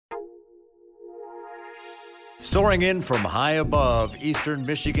Soaring in from high above Eastern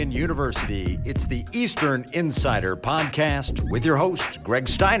Michigan University, it's the Eastern Insider Podcast with your hosts, Greg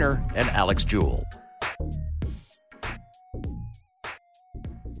Steiner and Alex Jewell.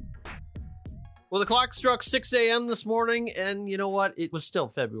 Well, the clock struck 6 a.m. this morning, and you know what? It was still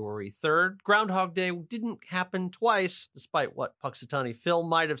February 3rd. Groundhog Day didn't happen twice, despite what Puxatawny Phil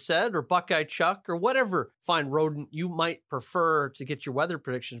might have said, or Buckeye Chuck, or whatever fine rodent you might prefer to get your weather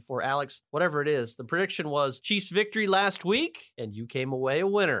prediction for, Alex. Whatever it is, the prediction was Chiefs victory last week, and you came away a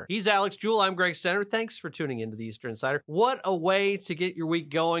winner. He's Alex Jewell. I'm Greg Steiner. Thanks for tuning into the Eastern Insider. What a way to get your week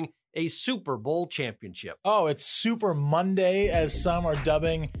going. A Super Bowl championship. Oh, it's Super Monday, as some are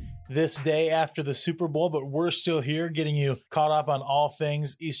dubbing this day after the Super Bowl, but we're still here getting you caught up on all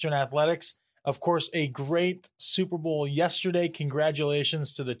things Eastern athletics. Of course, a great Super Bowl yesterday.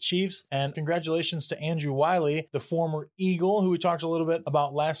 Congratulations to the Chiefs, and congratulations to Andrew Wiley, the former Eagle, who we talked a little bit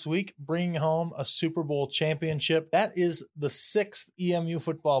about last week, bringing home a Super Bowl championship. That is the sixth EMU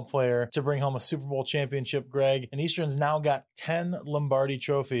football player to bring home a Super Bowl championship, Greg. And Eastern's now got 10 Lombardi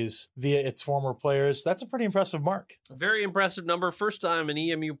trophies via its former players. That's a pretty impressive mark. A very impressive number. First time an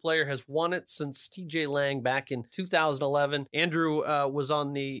EMU player has won it since TJ Lang back in 2011. Andrew was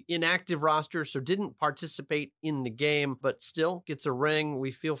on the inactive roster, so didn't participate in the game, but still gets a ring.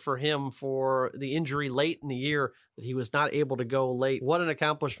 We feel for him for the injury late in the year that he was not able to go late. What an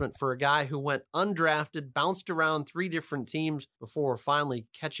accomplishment for a guy who went undrafted, bounced around three different teams before finally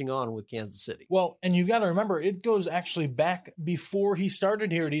catching on with Kansas City. Well, and you've got to remember, it goes actually back before he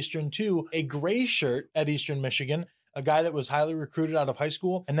started here at Eastern too. A gray shirt at Eastern Michigan, a guy that was highly recruited out of high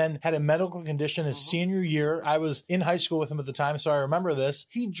school and then had a medical condition his senior year. I was in high school with him at the time, so I remember this.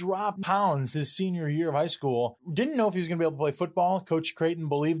 He dropped pounds his senior year of high school. Didn't know if he was going to be able to play football. Coach Creighton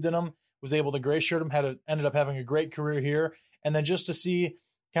believed in him, was able to gray shirt him, ended up having a great career here. And then just to see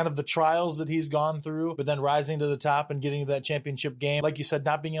kind of the trials that he's gone through, but then rising to the top and getting to that championship game. Like you said,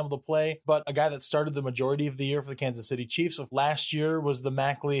 not being able to play, but a guy that started the majority of the year for the Kansas City Chiefs. Last year was the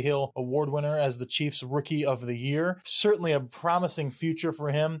Mackley Hill Award winner as the Chiefs Rookie of the Year. Certainly a promising future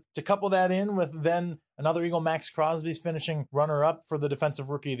for him. To couple that in with then another Eagle, Max Crosby's finishing runner-up for the Defensive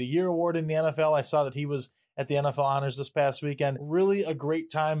Rookie of the Year award in the NFL. I saw that he was at the NFL Honors this past weekend. Really a great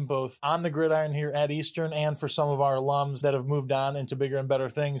time both on the gridiron here at Eastern and for some of our alums that have moved on into bigger and better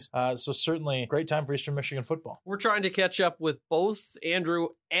things. So certainly a great time for Eastern Michigan football. We're trying to catch up with both Andrew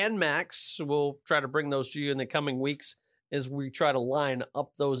and Max. We'll try to bring those to you in the coming weeks as we try to line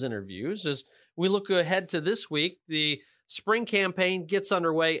up those interviews. As we look ahead to this week, the spring campaign gets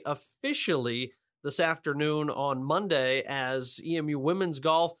underway officially this afternoon on Monday as EMU women's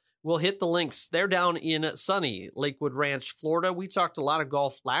golf will hit the links. They're down in sunny Lakewood Ranch, Florida. We talked a lot of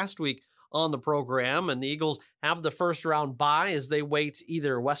golf last week on the program, and the Eagles have the first round bye as they wait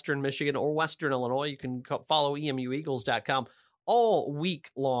either Western Michigan or Western Illinois. You can follow emueagles.com all week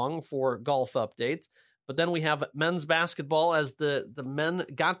long for golf updates. But then we have men's basketball as the men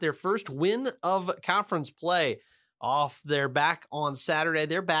got their first win of conference play off their back on Saturday.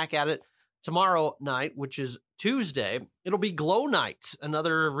 They're back at it tomorrow night, which is Tuesday. It'll be Glow Night,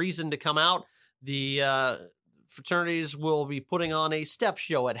 another reason to come out. The fraternities will be putting on a step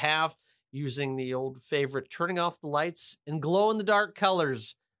show at half using the old favorite turning off the lights and glow-in-the-dark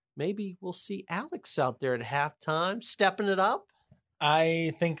colors. Maybe we'll see Alex out there at halftime stepping it up.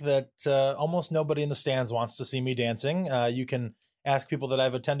 I think that almost nobody in the stands wants to see me dancing. You can ask people that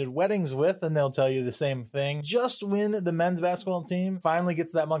I've attended weddings with, and they'll tell you the same thing. Just when the men's basketball team finally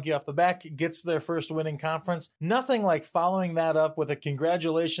gets that monkey off the back, gets their first win in conference, nothing like following that up with a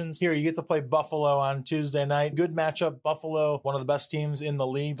congratulations. Here, you get to play Buffalo on Tuesday night. Good matchup. Buffalo, one of the best teams in the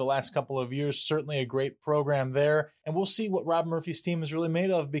league the last couple of years. Certainly a great program there. And we'll see what Rob Murphy's team is really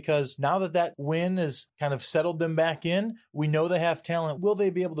made of, because now that that win has kind of settled them back in, we know they have talent. Will they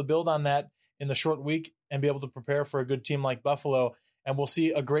be able to build on that in the short week and be able to prepare for a good team like Buffalo? And we'll see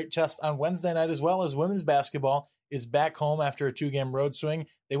a great test on Wednesday night, as well as women's basketball is back home after a 2-game road swing.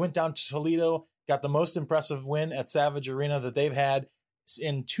 They went down to Toledo, got the most impressive win at Savage Arena that they've had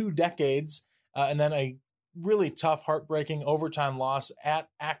in 2 decades, and then a really tough, heartbreaking overtime loss at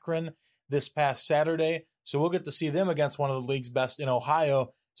Akron this past Saturday. So we'll get to see them against one of the league's best in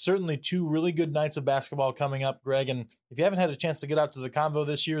Ohio. Certainly 2 really good nights of basketball coming up, Greg. And if you haven't had a chance to get out to the Convo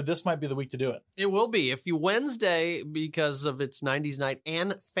this year, this might be the week to do it. It will be. If you Wednesday, because of its 90s night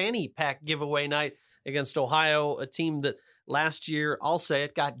and fanny pack giveaway night against Ohio, a team that last year, I'll say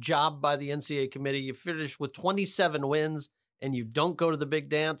it, got jobbed by the NCAA committee. You finish with 27 wins and you don't go to the big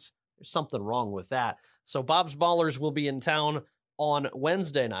dance. There's something wrong with that. So Bob's Ballers will be in town on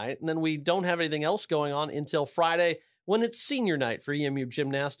Wednesday night. And then we don't have anything else going on until Friday, when it's senior night for EMU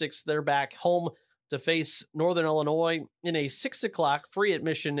gymnastics. They're back home to face Northern Illinois in a 6 o'clock free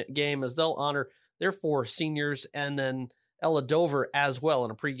admission game as they'll honor their 4 seniors, and then Ella Dover as well in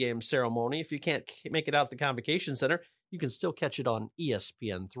a pregame ceremony. If you can't make it out to the Convocation Center, you can still catch it on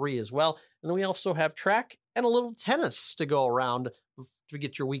ESPN3 as well. And then we also have track and a little tennis to go around to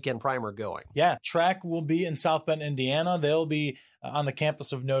get your weekend primer going. Yeah, track will be in South Bend, Indiana. They'll be on the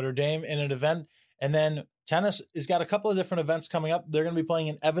campus of Notre Dame in an event. And then tennis has got a couple of different events coming up. They're going to be playing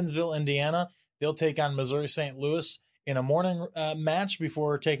in Evansville, Indiana. They'll take on Missouri St. Louis in a morning match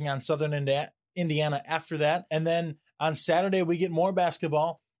before taking on Southern Indiana after that. And then on Saturday, we get more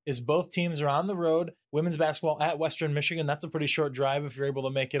basketball as both teams are on the road. Women's basketball at Western Michigan. That's a pretty short drive if you're able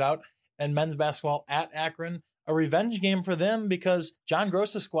to make it out. And men's basketball at Akron. A revenge game for them because John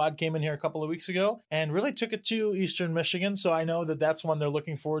Gross's squad came in here a couple of weeks ago and really took it to Eastern Michigan. So I know that that's one they're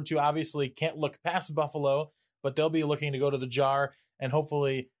looking forward to. Obviously can't look past Buffalo, but they'll be looking to go to the Jar and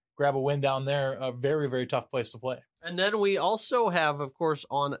hopefully grab a win down there. A very, very tough place to play. And then we also have, of course,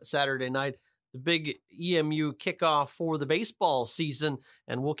 on Saturday night, the big EMU kickoff for the baseball season.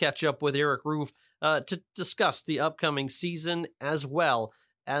 And we'll catch up with Eric Roof to discuss the upcoming season as well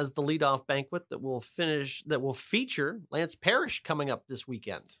as the leadoff banquet that will feature Lance Parrish coming up this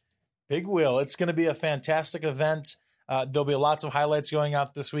weekend. Big wheel. It's going to be a fantastic event. There'll be lots of highlights going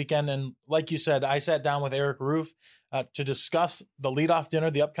out this weekend. And like you said, I sat down with Eric Roof to discuss the leadoff dinner,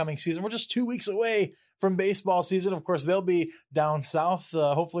 the upcoming season. We're just 2 weeks away from baseball season. Of course, they'll be down south,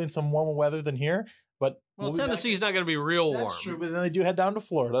 hopefully in some warmer weather than here. But Tennessee's not going to be real warm. That's true, but then they do head down to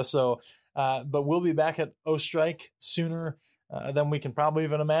Florida. So, but we'll be back at Ostrike sooner than we can probably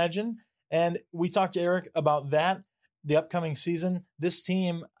even imagine. And we talked to Eric about that, the upcoming season. This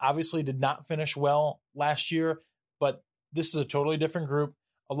team obviously did not finish well last year, but this is a totally different group.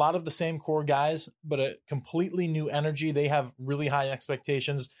 A lot of the same core guys, but a completely new energy. They have really high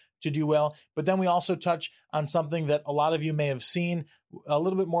expectations to do well. But then we also touch on something that a lot of you may have seen, a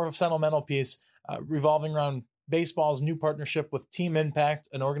little bit more of a sentimental piece revolving around baseball's new partnership with Team Impact,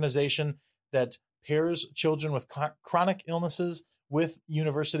 an organization that pairs children with chronic illnesses with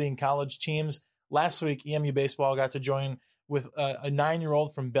university and college teams. Last week, EMU baseball got to join with a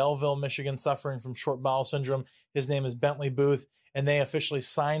 9-year-old from Belleville, Michigan, suffering from short bowel syndrome. His name is Bentley Booth, and they officially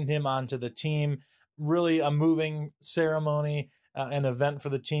signed him onto the team. Really a moving ceremony, an event for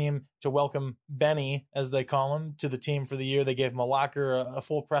the team to welcome Benny, as they call him, to the team for the year. They gave him a locker, a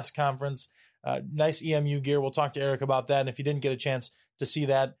full press conference, nice EMU gear. We'll talk to Eric about that. And if you didn't get a chance to see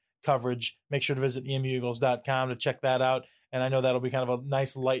that coverage, make sure to visit emueagles.com to check that out. And I know that'll be kind of a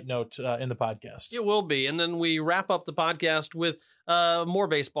nice light note in the podcast. It will be. And then we wrap up the podcast with more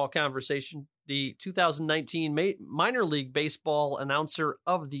baseball conversation. The 2019 Minor League Baseball Announcer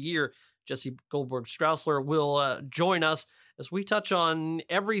of the Year, Jesse Goldberg-Strausler, will join us as we touch on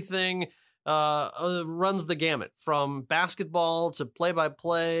everything runs the gamut, from basketball to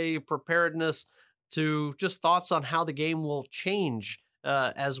play-by-play, preparedness, to just thoughts on how the game will change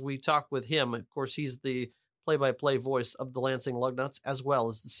as we talk with him. Of course, he's the play-by-play voice of the Lansing Lugnuts, as well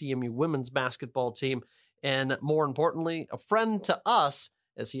as the CMU women's basketball team. And more importantly, a friend to us,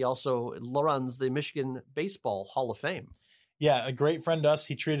 as he also runs the Michigan Baseball Hall of Fame. Yeah, a great friend to us.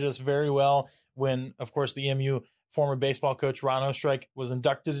 He treated us very well when, of course, the EMU former baseball coach Ron Ostrike was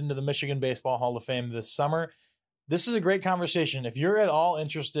inducted into the Michigan Baseball Hall of Fame this summer. This is a great conversation. If you're at all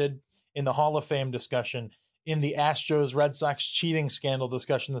interested in the Hall of Fame discussion, in the Astros Red Sox cheating scandal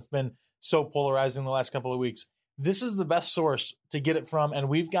discussion that's been so polarizing the last couple of weeks, this is the best source to get it from. And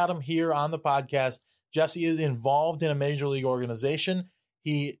we've got him here on the podcast. Jesse is involved in a major league organization.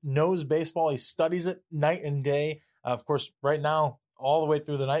 He knows baseball. He studies it night and day. Of course, right now, all the way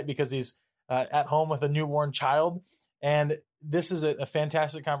through the night, because he's at home with a newborn child. And this is a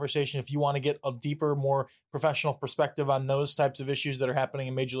fantastic conversation if you want to get a deeper, more professional perspective on those types of issues that are happening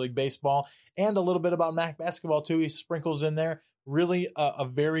in Major League Baseball, and a little bit about MAC basketball too. He sprinkles in there. Really a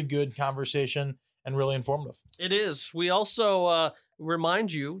very good conversation and really informative. It is. We also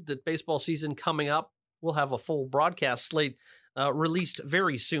remind you that baseball season coming up, we'll have a full broadcast slate released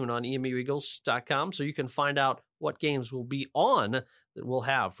very soon on emueagles.com, so you can find out what games will be on that we'll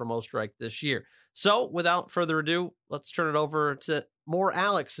have from Ostrike this year. So without further ado, let's turn it over to more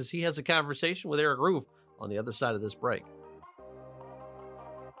Alex as he has a conversation with Eric Roof on the other side of this break.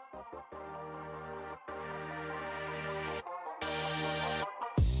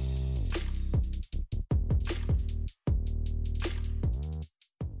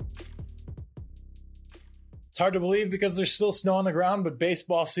 It's hard to believe because there's still snow on the ground, but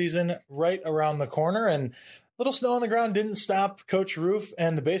baseball season right around the corner. And little snow on the ground didn't stop Coach Roof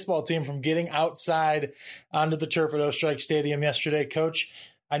and the baseball team from getting outside onto the turf at Ostrike Stadium yesterday. Coach,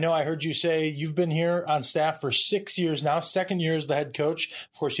 I know I heard you say you've been here on staff for 6 years now, second year as the head coach.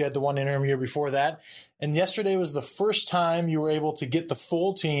 Of course, you had the one interim year before that. And yesterday was the first time you were able to get the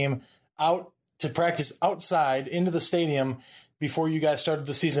full team out to practice outside into the stadium before you guys started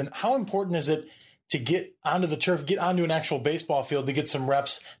the season. How important is it to get onto the turf, get onto an actual baseball field to get some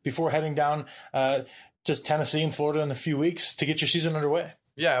reps before heading down to Tennessee and Florida in a few weeks to get your season underway?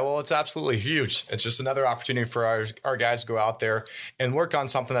 Yeah, well, it's absolutely huge. It's just another opportunity for our guys to go out there and work on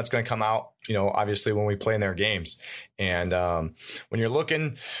something that's going to come out, obviously when we play in their games. And when you're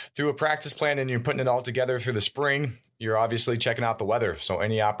looking through a practice plan and you're putting it all together through the spring, you're obviously checking out the weather. So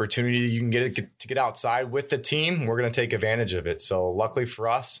any opportunity you can get to get outside with the team, we're going to take advantage of it. So luckily for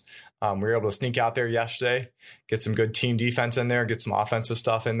us, we were able to sneak out there yesterday, get some good team defense in there, get some offensive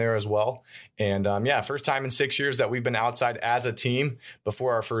stuff in there as well. And first time in 6 years that we've been outside as a team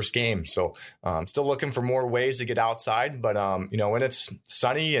before our first game. So still looking for more ways to get outside. But, when it's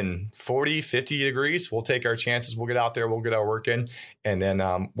sunny and 40, 50 degrees, we'll take our chances. We'll get out there, we'll get our work in, and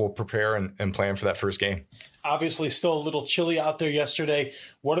then we'll prepare and plan for that first game. Obviously, still a little chilly out there yesterday.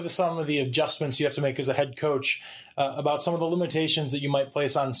 What are some of the adjustments you have to make as a head coach about some of the limitations that you might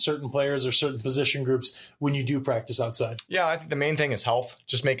place on certain players or certain position groups when you do practice outside? Yeah, I think the main thing is health,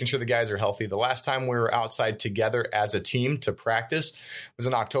 just making sure the guys are healthy. The last time we were outside together as a team to practice was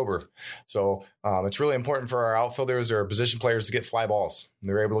in October. So it's really important for our outfielders or our position players to get fly balls.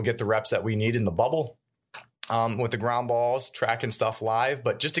 They're able to get the reps that we need in the bubble. With the ground balls, tracking stuff live,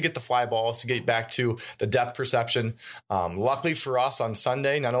 but just to get the fly balls, to get back to the depth perception. Luckily for us on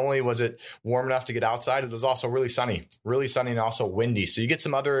Sunday, not only was it warm enough to get outside, it was also really sunny and also windy. So you get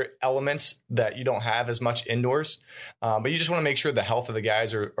some other elements that you don't have as much indoors, but you just want to make sure the health of the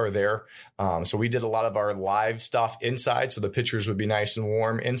guys are there. So we did a lot of our live stuff inside, so the pitchers would be nice and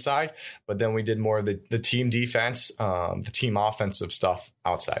warm inside, but then we did more of the team defense, the team offensive stuff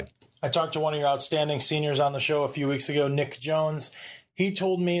outside. I talked to one of your outstanding seniors on the show a few weeks ago, Nick Jones. He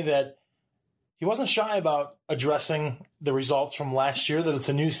told me that he wasn't shy about addressing the results from last year, that it's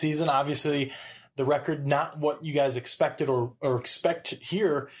a new season. Obviously, the record, not what you guys expected or expect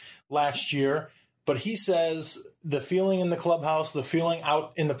here last year. But he says the feeling in the clubhouse, the feeling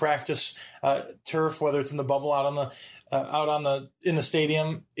out in the practice turf, whether it's in the bubble, in the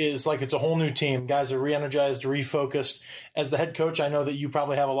stadium, is like it's a whole new team. Guys are re-energized, refocused. As the head coach, I know that you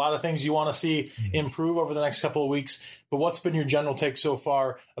probably have a lot of things you want to see improve over the next couple of weeks. But what's been your general take so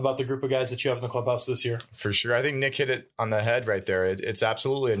far about the group of guys that you have in the clubhouse this year? For sure. I think Nick hit it on the head right there. It's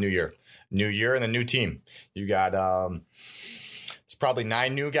absolutely a new year and a new team. You got it's probably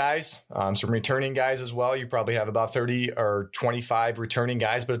 9 new guys, some returning guys as well. You probably have about 30 or 25 returning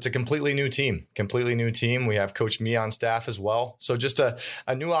guys, but it's a completely new team. We have Coach Me on staff as well. So just a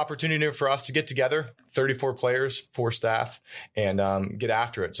new opportunity for us to get together, 34 players, 4 staff, and get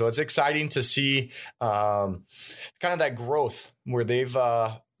after it. So it's exciting to see kind of that growth where they've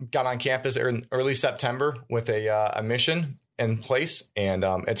got on campus in early September with a mission in place, and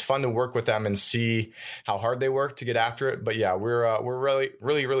it's fun to work with them and see how hard they work to get after it. But yeah, we're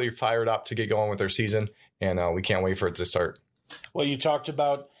really fired up to get going with our season, and we can't wait for it to start. Well, you talked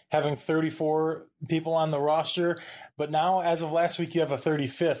about having 34 people on the roster, but now as of last week, you have a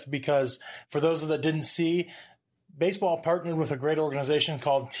 35th, because for those that didn't see, baseball partnered with a great organization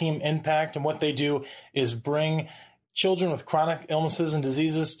called Team Impact, and what they do is bring children with chronic illnesses and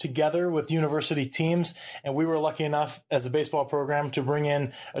diseases together with university teams. And we were lucky enough as a baseball program to bring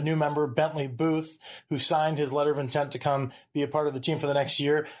in a new member, Bentley Booth, who signed his letter of intent to come be a part of the team for the next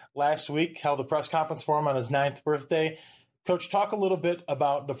year. Last week, held a press conference for him on his 9th birthday. Coach, talk a little bit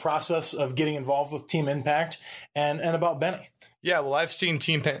about the process of getting involved with Team Impact and about Benny. Yeah, well, I've seen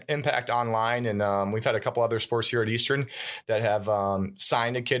Team Impact online, and we've had a couple other sports here at Eastern that have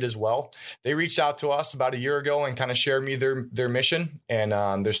signed a kid as well. They reached out to us about a year ago and kind of shared me their mission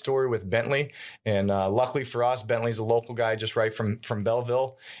and their story with Bentley. And luckily for us, Bentley's a local guy just right from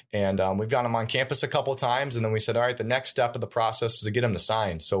Belleville. And we've got him on campus a couple of times. And then we said, all right, the next step of the process is to get him to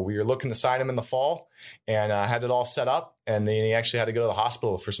sign. So we were looking to sign him in the fall and had it all set up. And then he actually had to go to the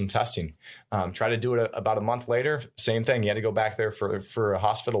hospital for some testing. Tried to do it about a month later. Same thing. He had to go back there for a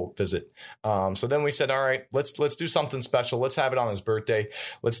hospital visit. So then we said, all right, let's do something special. Let's have it on his birthday.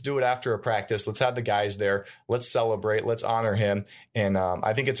 Let's do it after a practice. Let's have the guys there. Let's celebrate. Let's honor him. And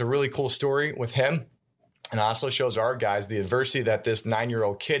I think it's a really cool story with him. And also shows our guys the adversity that this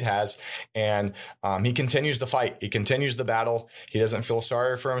 9-year-old kid has. And he continues to fight. He continues the battle. He doesn't feel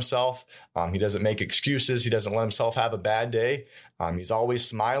sorry for himself. He doesn't make excuses. He doesn't let himself have a bad day. He's always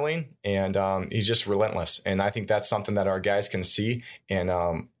smiling, and he's just relentless. And I think that's something that our guys can see, and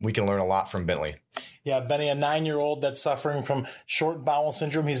we can learn a lot from Bentley. Yeah, Benny, a 9-year-old that's suffering from short bowel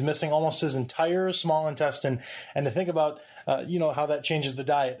syndrome. He's missing almost his entire small intestine. And to think about, how that changes the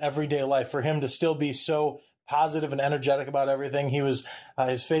diet, everyday life, for him to still be so positive and energetic about everything. He was,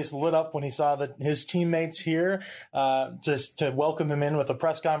 his face lit up when he saw his teammates here, just to welcome him in with a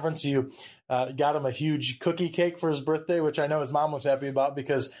press conference. You got him a huge cookie cake for his birthday, which I know his mom was happy about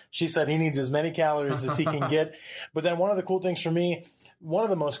because she said he needs as many calories as he can get. But then one of the cool things for me, one of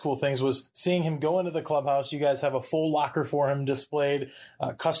the most cool things was seeing him go into the clubhouse. You guys have a full locker for him displayed,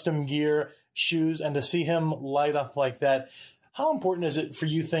 custom gear, shoes, and to see him light up like that. How important is it for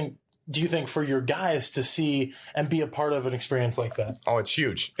do you think for your guys to see and be a part of an experience like that? Oh, it's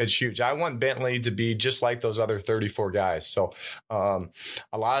huge. It's huge. I want Bentley to be just like those other 34 guys. So a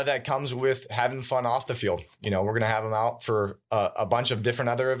lot of that comes with having fun off the field. We're going to have them out for a bunch of different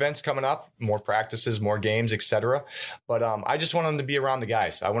other events coming up, more practices, more games, etc. But I just want them to be around the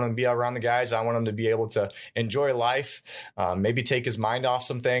guys. I want them to be around the guys. I want them to be able to enjoy life, maybe take his mind off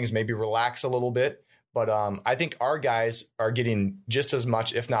some things, maybe relax a little bit. But I think our guys are getting just as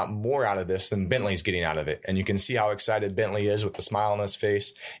much, if not more, out of this than Bentley's getting out of it. And you can see how excited Bentley is with the smile on his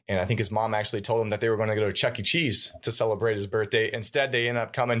face. And I think his mom actually told him that they were going to go to Chuck E. Cheese to celebrate his birthday. Instead, they ended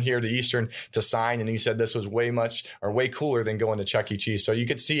up coming here to Eastern to sign. And he said this was way cooler than going to Chuck E. Cheese. So you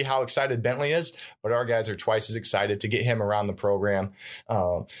could see how excited Bentley is. But our guys are twice as excited to get him around the program,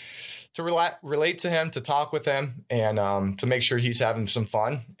 to relate to him, to talk with him, and to make sure he's having some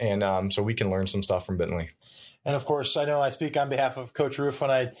fun, and so we can learn some stuff from Bentley. And of course, I know I speak on behalf of Coach Roof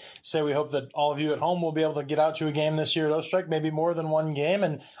when I say we hope that all of you at home will be able to get out to a game this year at Ostrike, maybe more than one game.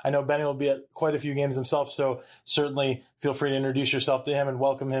 And I know Benny will be at quite a few games himself, so certainly feel free to introduce yourself to him and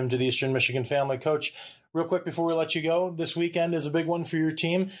welcome him to the Eastern Michigan family. Coach, real quick before we let you go, this weekend is a big one for your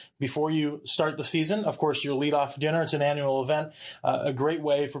team before you start the season. Of course, your leadoff dinner, it's an annual event, a great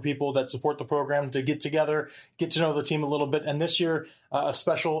way for people that support the program to get together, get to know the team a little bit. And this year, a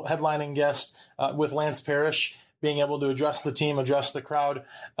special headlining guest with Lance Parrish, being able to address the team, address the crowd.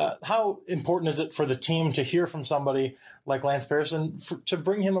 How important is it for the team to hear from somebody like Lance Parrish and to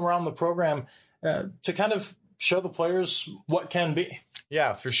bring him around the program to kind of show the players what can be?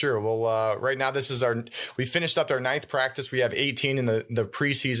 Yeah, for sure. Well, right now we finished up our 9th practice. We have 18 in the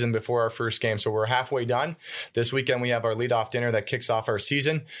preseason before our first game. So we're halfway done. This weekend we have our leadoff dinner that kicks off our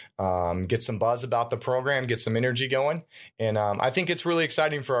season, get some buzz about the program, get some energy going. And I think it's really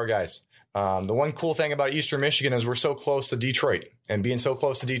exciting for our guys. The one cool thing about Eastern Michigan is we're so close to Detroit, and being so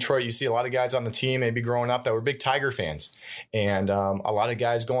close to Detroit, you see a lot of guys on the team maybe growing up that were big Tiger fans. And a lot of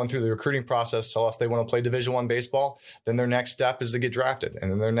guys going through the recruiting process tell us they want to play Division I baseball. Then their next step is to get drafted.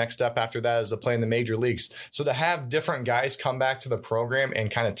 And then their next step after that is to play in the major leagues. So to have different guys come back to the program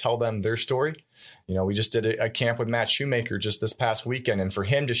and kind of tell them their story. We just did a camp with Matt Shoemaker just this past weekend. And for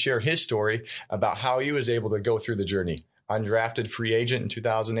him to share his story about how he was able to go through the journey, undrafted free agent in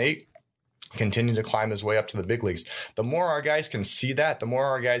 2008, continue to climb his way up to the big leagues. The more our guys can see that, the more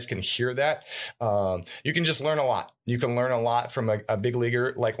our guys can hear that, you can just learn a lot. You can learn a lot from a big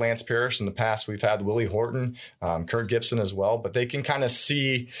leaguer like Lance Parrish. In the past, we've had Willie Horton, Kurt Gibson as well, but they can kind of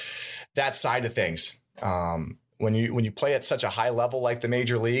see that side of things. When you play at such a high level like the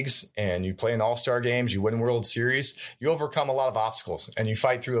major leagues and you play in all-star games, you win World Series, you overcome a lot of obstacles and you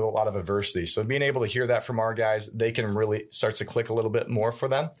fight through a lot of adversity. So being able to hear that from our guys, they can really start to click a little bit more for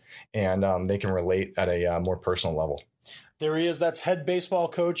them, and they can relate at a more personal level. There he is. That's head baseball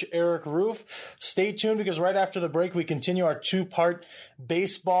coach Eric Roof. Stay tuned because right after the break, we continue our 2-part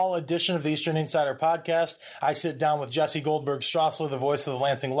baseball edition of the Eastern Insider podcast. I sit down with Jesse Goldberg-Strassler, the voice of the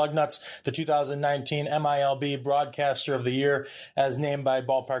Lansing Lugnuts, the 2019 MILB Broadcaster of the Year, as named by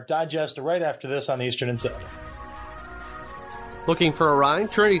Ballpark Digest, right after this on the Eastern Insider. Looking for a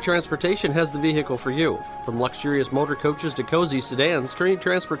ride? Trinity Transportation has the vehicle for you. From luxurious motor coaches to cozy sedans, Trinity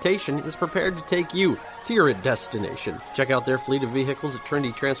Transportation is prepared to take you to your destination. Check out their fleet of vehicles at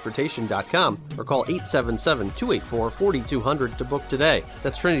TrinityTransportation.com or call 877-284-4200 to book today.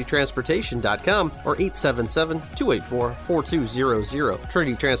 That's TrinityTransportation.com or 877-284-4200.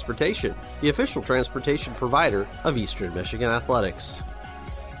 Trinity Transportation, the official transportation provider of Eastern Michigan Athletics.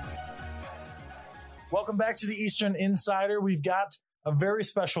 Welcome back to the Eastern Insider. We've got a very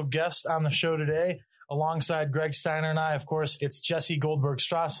special guest on the show today. Alongside Greg Steiner and I, of course, it's Jesse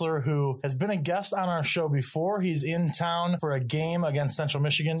Goldberg-Strassler, who has been a guest on our show before. He's in town for a game against Central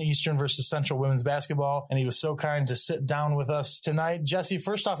Michigan, Eastern versus Central women's basketball, and he was so kind to sit down with us tonight. Jesse,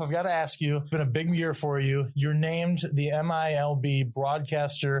 first off, I've got to ask you, it's been a big year for you. You're named the MILB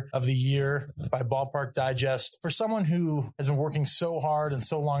Broadcaster of the Year by Ballpark Digest. For someone who has been working so hard and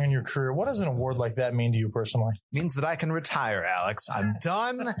so long in your career, what does an award like that mean to you personally? It means that I can retire, Alex. I'm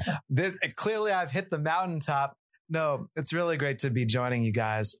done. Clearly, I've hit the mountaintop. No, it's really great to be joining you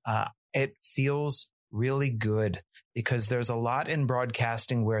guys. It feels really good because there's a lot in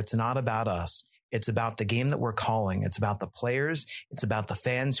broadcasting where it's not about us. It's about the game that we're calling. It's about the players. It's about the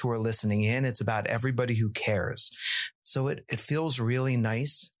fans who are listening in. It's about everybody who cares. So it feels really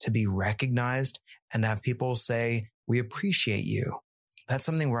nice to be recognized and have people say, we appreciate you. That's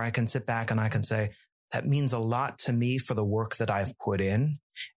something where I can sit back and I can say, that means a lot to me for the work that I've put in.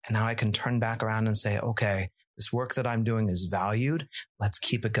 And now I can turn back around and say, okay, this work that I'm doing is valued. Let's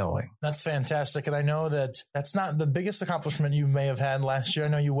keep it going. That's fantastic. And I know that that's not the biggest accomplishment you may have had last year. I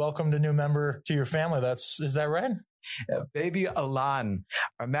know you welcomed a new member to your family. Is that right? Baby Alan,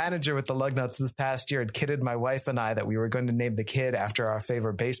 our manager with the Lugnuts this past year, had kidded my wife and I that we were going to name the kid after our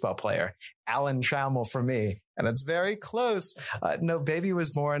favorite baseball player, Alan Trammell for me. And it's very close. No, baby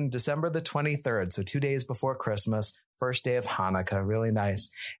was born December the 23rd. So 2 days before Christmas, first day of Hanukkah. Really nice.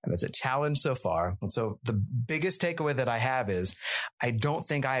 And it's a challenge so far. And so the biggest takeaway that I have is I don't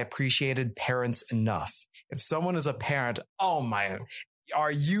think I appreciated parents enough. If someone is a parent, oh my,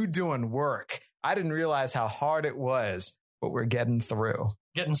 are you doing work? I didn't realize how hard it was, but we're getting through.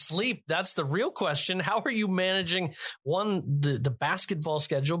 Getting sleep. That's the real question. How are you managing, one, the basketball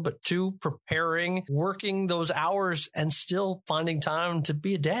schedule, but two, preparing, working those hours and still finding time to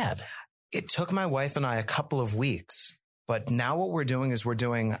be a dad? It took my wife and I a couple of weeks, but now what we're doing is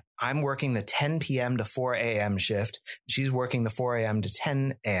I'm working the 10 p.m. to 4 a.m. shift. She's working the 4 a.m. to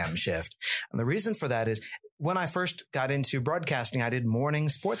 10 a.m. shift. And the reason for that is when I first got into broadcasting, I did morning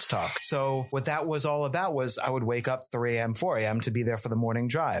sports talk. So what that was all about was I would wake up 3 a.m., 4 a.m. to be there for the morning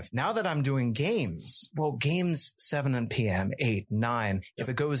drive. Now that I'm doing games, games 7 p.m., 8, 9, if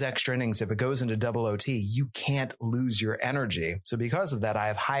it goes extra innings, if it goes into double OT, you can't lose your energy. So because of that, I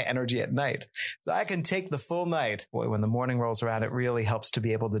have high energy at night. So I can take the full night. Boy, when the morning rolls around, it really helps to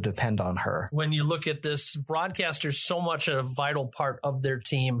be able to depend on her. When you look at this, broadcasters so much a vital part of their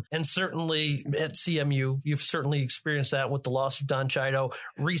team. And certainly at CMU, you've certainly experienced that with the loss of Don Chido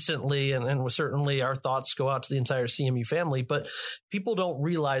recently, and certainly our thoughts go out to the entire CMU family. But people don't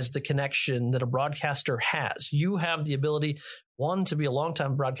realize the connection that a broadcaster has. You have the ability, one, to be a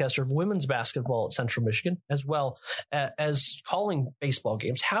longtime broadcaster of women's basketball at Central Michigan, as well as calling baseball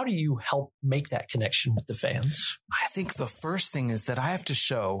games. How do you help make that connection with the fans? I think the first thing is that I have to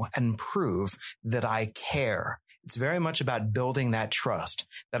show and prove that I care. It's very much about building that trust,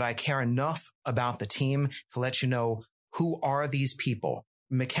 that I care enough about the team to let you know who are these people.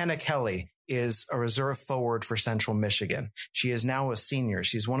 McKenna Kelly is a reserve forward for Central Michigan. She is now a senior.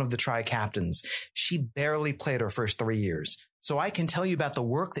 She's one of the tri-captains. She barely played her first 3 years. So I can tell you about the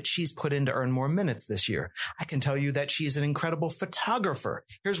work that she's put in to earn more minutes this year. I can tell you that she's an incredible photographer.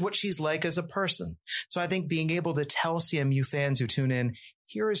 Here's what she's like as a person. So I think being able to tell CMU fans who tune in,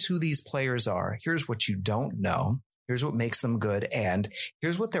 here is who these players are. Here's what you don't know. Here's what makes them good. And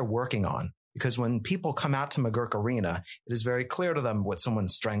here's what they're working on. Because when people come out to McGurk Arena, it is very clear to them what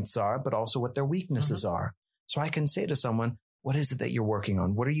someone's strengths are, but also what their weaknesses are. So I can say to someone, what is it that you're working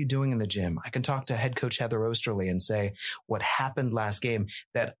on? What are you doing in the gym? I can talk to head coach Heather Osterly and say what happened last game,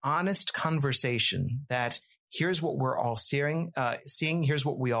 that honest conversation, that here's what we're all seeing, here's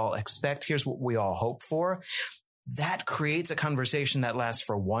what we all expect, here's what we all hope for. That creates a conversation that lasts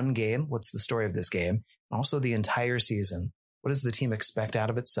for one game. What's the story of this game? Also the entire season. What does the team expect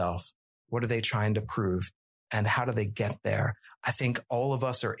out of itself? What are they trying to prove? And how do they get there? I think all of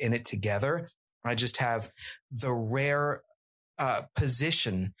us are in it together. I just have the rare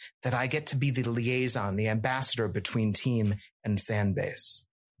position that I get to be the liaison, the ambassador between team and fan base.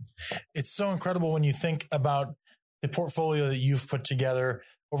 It's so incredible when you think about the portfolio that you've put together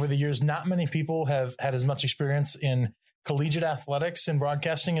over the years. Not many people have had as much experience in collegiate athletics and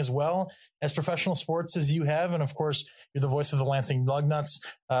broadcasting as well as professional sports as you have. And of course, you're the voice of the Lansing Lugnuts,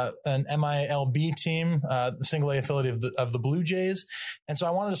 an MILB team, the single A affiliate of the Blue Jays. And so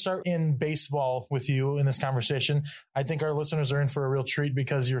I wanted to start in baseball with you in this conversation. I think our listeners are in for a real treat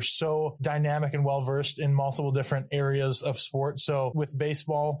because you're so dynamic and well-versed in multiple different areas of sport. So with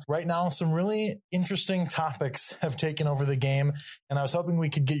baseball right now, some really interesting topics have taken over the game. And I was hoping we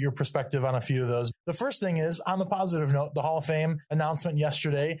could get your perspective on a few of those. The first thing is, on the positive note, the Hall of Fame announcement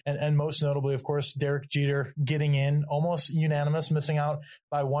yesterday, and most notably, of course, Derek Jeter getting in, almost unanimous, missing out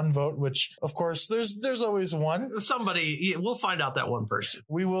by one vote, which, of course, there's always one. Somebody, we'll find out that one person.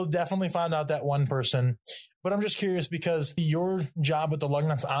 We will definitely find out that one person. But I'm just curious because your job with the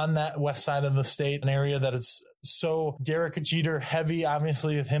Lugnuts on that west side of the state, an area that it's so Derek Jeter heavy,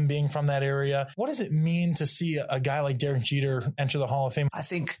 obviously with him being from that area. What does it mean to see a guy like Derek Jeter enter the Hall of Fame? I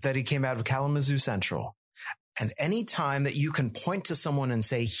think that he came out of Kalamazoo Central. And any time that you can point to someone and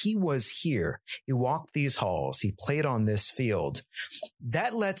say, he was here, he walked these halls, he played on this field,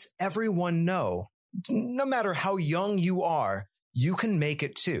 that lets everyone know, no matter how young you are, you can make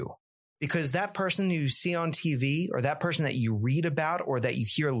it too. Because that person you see on TV or that person that you read about or that you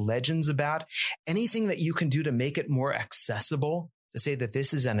hear legends about, anything that you can do to make it more accessible, to say that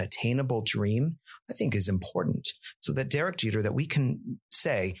this is an attainable dream, I think is important. So that Derek Jeter, that we can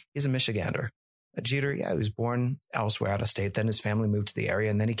say is a Michigander. Jeter, he was born elsewhere out of state. Then his family moved to the area,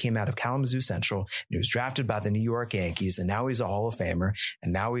 and then he came out of Kalamazoo Central, and he was drafted by the New York Yankees, and now he's a Hall of Famer,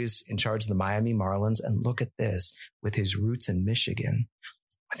 and now he's in charge of the Miami Marlins. And look at this, with his roots in Michigan.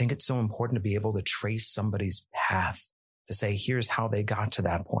 I think it's so important to be able to trace somebody's path, to say, here's how they got to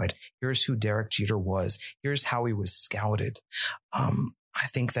that point. Here's who Derek Jeter was. Here's how he was scouted. I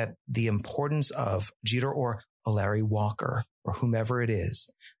think that the importance of Jeter or a Larry Walker or whomever it is,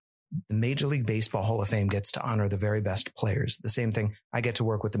 the Major League Baseball Hall of Fame gets to honor the very best players. The same thing, I get to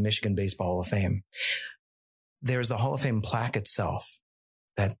work with the Michigan Baseball Hall of Fame. There's the Hall of Fame plaque itself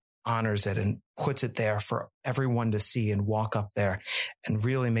that honors it and puts it there for everyone to see and walk up there and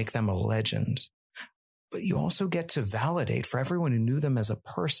really make them a legend. But you also get to validate for everyone who knew them as a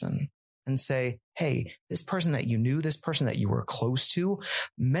person and say, hey, this person that you knew, this person that you were close to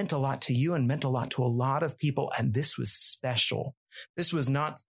meant a lot to you and meant a lot to a lot of people. And this was special. This was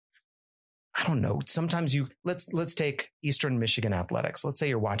not, I don't know. Sometimes let's take Eastern Michigan athletics. Let's say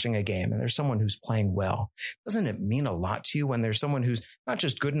you're watching a game and there's someone who's playing well. Doesn't it mean a lot to you when there's someone who's not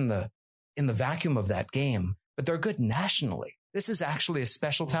just good in the vacuum of that game, but they're good nationally? This is actually a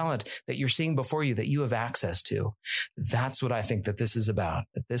special talent that you're seeing before you that you have access to. That's what I think that this is about,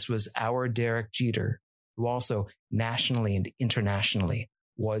 that this was our Derek Jeter, who also nationally and internationally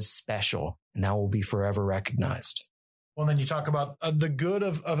was special and now will be forever recognized. Well, then you talk about the good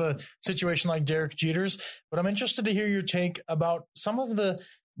of a situation like Derek Jeter's, but I'm interested to hear your take about some of the,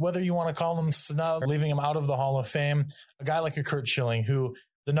 whether you want to call them snub or leaving him out of the Hall of Fame, a guy like a Curt Schilling, who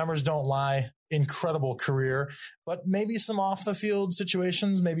the numbers don't lie, incredible career, but maybe some off the field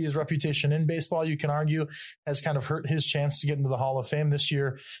situations, maybe his reputation in baseball, you can argue, has kind of hurt his chance to get into the Hall of Fame this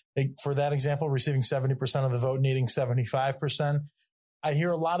year. For that example, receiving 70% of the vote, needing 75%. I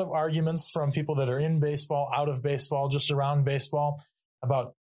hear a lot of arguments from people that are in baseball, out of baseball, just around baseball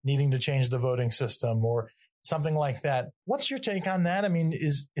about needing to change the voting system or something like that. What's your take on that? I mean,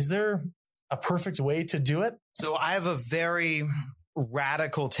 is there a perfect way to do it? So I have a very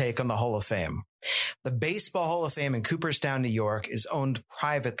radical take on the Hall of Fame. The Baseball Hall of Fame in Cooperstown, New York is owned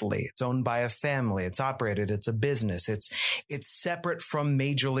privately. It's owned by a family. It's operated. It's a business. It's separate from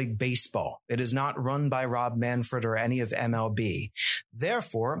Major League Baseball. It is not run by Rob Manfred or any of MLB.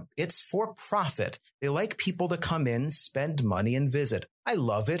 Therefore, it's for profit. They like people to come in, spend money, and visit. I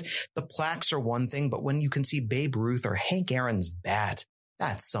love it. The plaques are one thing, but when you can see Babe Ruth or Hank Aaron's bat,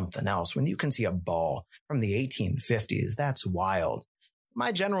 that's something else. When you can see a ball from the 1850s, that's wild.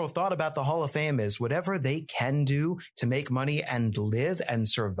 My general thought about the Hall of Fame is whatever they can do to make money and live and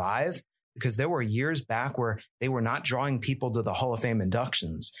survive, because there were years back where they were not drawing people to the Hall of Fame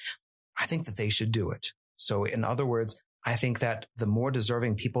inductions. I think that they should do it. So in other words, I think that the more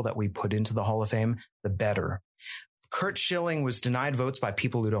deserving people that we put into the Hall of Fame, the better. Curt Schilling was denied votes by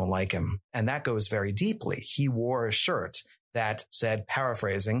people who don't like him, and that goes very deeply. He wore a shirt that said,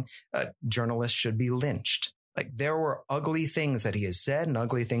 paraphrasing, journalists should be lynched. Like, there were ugly things that he has said and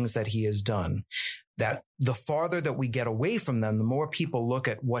ugly things that he has done, that the farther that we get away from them, the more people look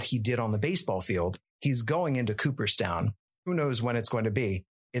at what he did on the baseball field. He's going into Cooperstown. Who knows when it's going to be?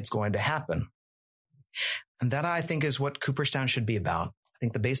 It's going to happen. And that, I think, is what Cooperstown should be about. I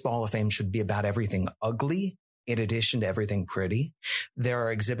think the Baseball Hall of Fame should be about everything ugly in addition to everything pretty. There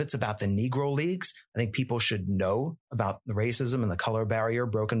are exhibits about the Negro Leagues. I think people should know about the racism and the color barrier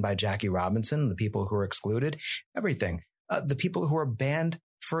broken by Jackie Robinson, the people who were excluded, everything. The people who are banned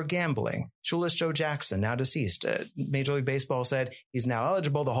for gambling. Shoeless Joe Jackson, now deceased. Major League Baseball said he's now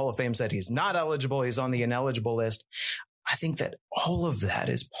eligible. The Hall of Fame said he's not eligible. He's on the ineligible list. I think that all of that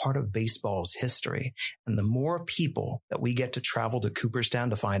is part of baseball's history. And the more people that we get to travel to Cooperstown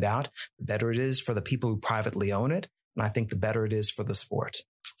to find out, the better it is for the people who privately own it. And I think the better it is for the sport.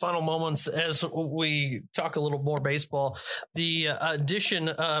 Final moments as we talk a little more baseball. The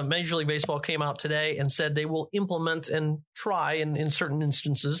addition, Major League Baseball came out today and said they will implement and try in certain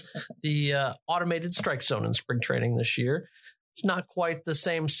instances the automated strike zone in spring training this year. It's not quite the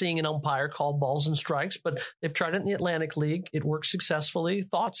same seeing an umpire call balls and strikes, but they've tried it in the Atlantic League. It works successfully.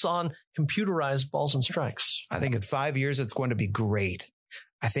 Thoughts on computerized balls and strikes? I think in 5 years, it's going to be great.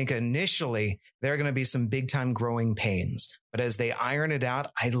 I think initially there are going to be some big time growing pains, but as they iron it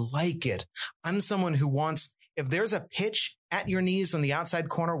out, I like it. I'm someone who wants, If there's a pitch at your knees on the outside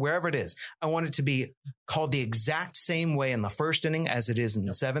corner, wherever it is, I want it to be called the exact same way in the first inning as it is in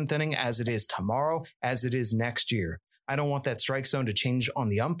the seventh inning, as it is tomorrow, as it is next year. I don't want that strike zone to change on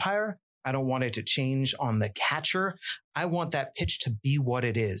the umpire. I don't want it to change on the catcher. I want that pitch to be what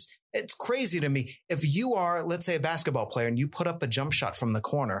it is. It's crazy to me. If you are, let's say, a basketball player and you put up a jump shot from the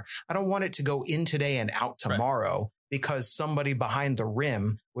corner, I don't want it to go in today and out tomorrow because somebody behind the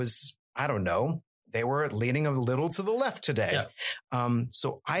rim was, I don't know, they were leaning a little to the left today.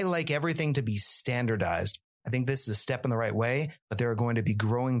 So I like everything to be standardized. I think this is a step in the right way, but there are going to be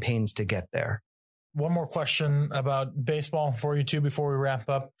growing pains to get there. One more question about baseball for you two before we wrap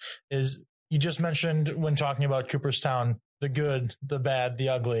up is you just mentioned when talking about Cooperstown, the good, the bad, the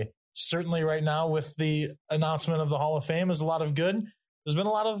ugly. Certainly right now with the announcement of the Hall of Fame is a lot of good. There's been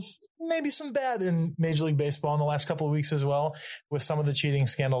a lot of maybe some bad in Major League Baseball in the last couple of weeks as well with some of the cheating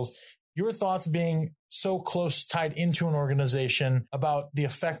scandals. Your thoughts being so close tied into an organization about the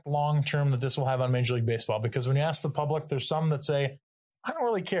effect long-term that this will have on Major League Baseball? Because when you ask the public, there's some that say, I don't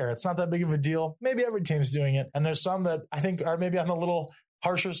really care. It's not that big of a deal. Maybe every team's doing it. And there's some that I think are maybe on the little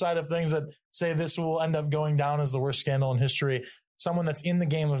harsher side of things that say this will end up going down as the worst scandal in history. Someone that's in the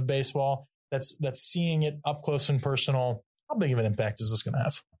game of baseball, that's seeing it up close and personal. How big of an impact is this going to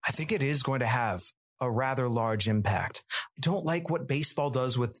have? I think it is going to have a rather large impact. I don't like what baseball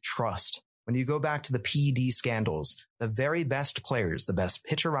does with trust. When you go back to the PED scandals, the very best players, the best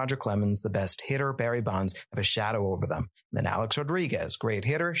pitcher, Roger Clemens, the best hitter, Barry Bonds, have a shadow over them. And then Alex Rodriguez, great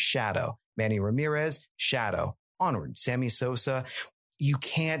hitter, shadow. Manny Ramirez, shadow. Onward, Sammy Sosa. You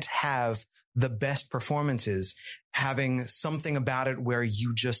can't have the best performances having something about it where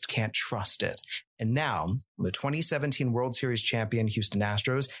you just can't trust it. And now the 2017 World Series champion Houston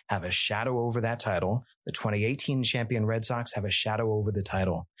Astros have a shadow over that title. The 2018 champion Red Sox have a shadow over the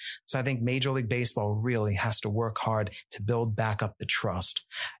title. So I think Major League Baseball really has to work hard to build back up the trust.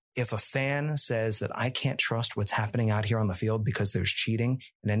 If a fan says that I can't trust what's happening out here on the field because there's cheating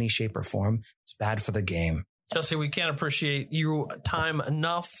in any shape or form, it's bad for the game. Jesse, we can't appreciate your time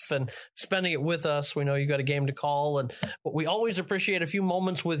enough and spending it with us. We know you got a game to call, but we always appreciate a few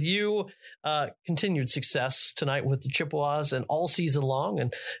moments with you. Continued success tonight with the Chippewas and all season long.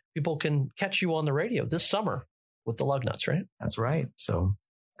 And people can catch you on the radio this summer with the Lugnuts, right? That's right. So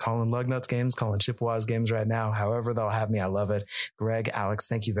calling Lugnuts games, calling Chippewas games right now. However they'll have me, I love it. Greg, Alex,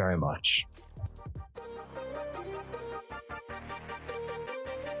 thank you very much.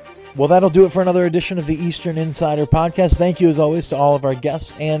 Well, that'll do it for another edition of the Eastern Insider Podcast. Thank you, as always, to all of our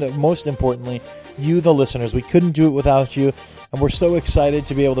guests and, most importantly, you, the listeners. We couldn't do it without you, and we're so excited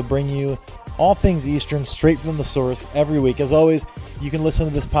to be able to bring you all things Eastern straight from the source every week. As always, you can listen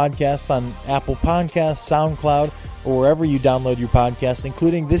to this podcast on Apple Podcasts, SoundCloud, or wherever you download your podcast,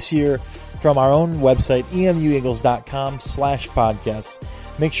 including this year from our own website, emueagles.com/podcasts.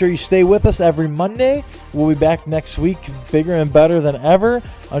 Make sure you stay with us every Monday. We'll be back next week, bigger and better than ever.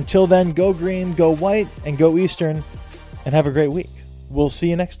 Until then, go green, go white, and go Eastern, and have a great week. We'll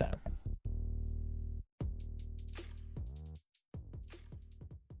see you next time.